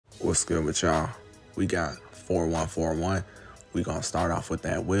What's good with y'all? We got 4-1-4-1. We gonna start off with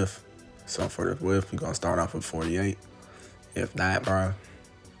that width. So for the width, we gonna start off with 48. If not, bro,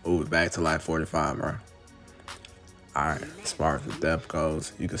 move it back to like 45, bro. Alright, as far as the depth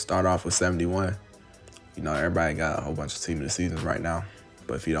goes, you can start off with 71. You know, everybody got a whole bunch of team of the seasons right now.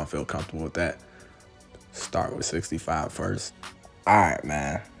 But if you don't feel comfortable with that, start with 65 first. Alright,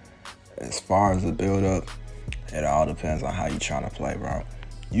 man. As far as the build up, it all depends on how you trying to play, bro.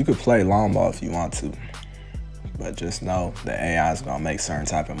 You could play long ball if you want to, but just know the AI is gonna make certain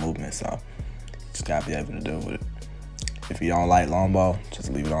type of movements, so you just gotta be able to deal with it. If you don't like long ball, just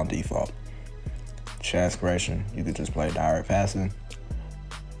leave it on default. Chance creation, you could just play direct passing.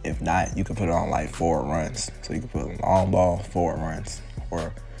 If not, you could put it on like forward runs. So you could put long ball, forward runs,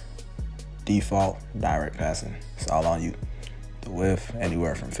 or default direct passing. It's all on you. The width,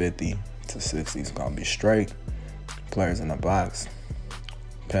 anywhere from 50 to 60 is gonna be straight. Players in the box,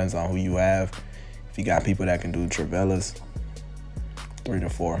 depends on who you have. If you got people that can do travellas, 3 to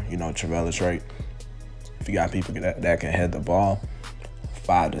 4, you know, travella trait. If you got people that can head the ball,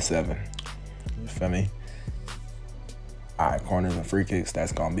 5 to 7. You feel me? All right, corners and free kicks,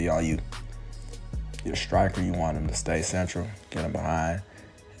 that's gonna be all you. Your striker, you want him to stay central, get him behind,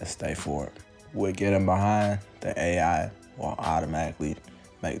 and stay forward. With getting behind, the AI will automatically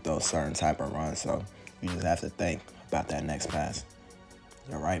make those certain type of runs, so you just have to think about that next pass.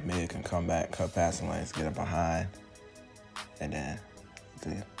 Your right mid can come back, cut passing lanes, get it behind, and then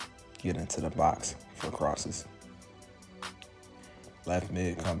get into the box for crosses. Left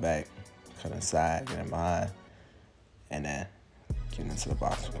mid, come back, cut inside, get it behind, and then get into the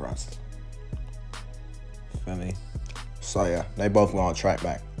box for crosses. Feel me? So yeah, they both go on track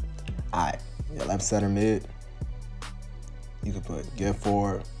back. All right, your left center mid, you can put get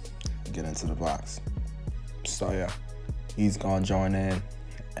forward, get into the box. So yeah, he's gonna join in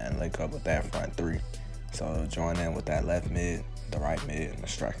and link up with that front three. So join in with that left mid, the right mid, and the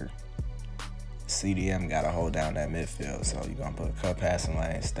striker. CDM gotta hold down that midfield, so you're gonna put a cut passing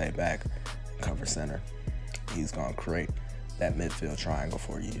lane, stay back, and cover center. He's gonna create that midfield triangle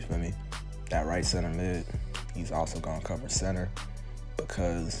for you, you feel me? That right center mid, he's also gonna cover center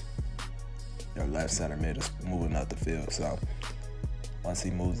because your left center mid is moving up the field. So once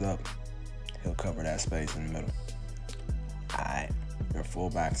he moves up, he'll cover that space in the middle. All right, your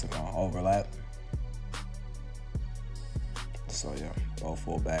fullbacks are gonna overlap. So yeah, both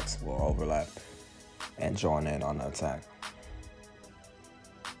fullbacks will overlap and join in on the attack.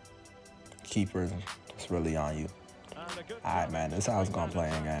 Keepers, it's really on you. All right, man, this is how it's gonna play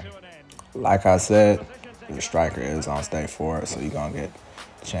in game. Like I said, your striker is on stay forward, so you're gonna get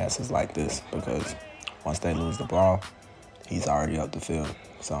chances like this because once they lose the ball, he's already up the field.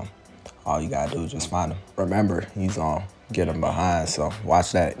 So all you gotta do is just find him. Remember, he's on get him behind, so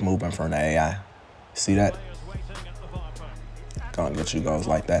watch that movement from the AI. See that? Gonna get you goals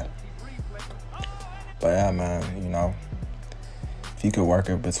like that. But yeah, man, you know, if you could work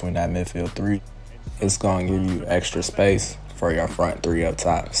it between that midfield three, it's gonna give you extra space for your front three up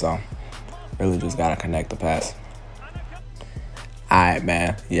top. So really just gotta connect the pass. All right,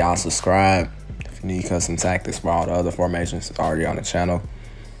 man, y'all subscribe. If you need custom tactics for all the other formations, it's already on the channel.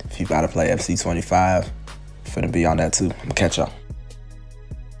 If you gotta play FC 25, finna be on that too. I'm gonna catch y'all.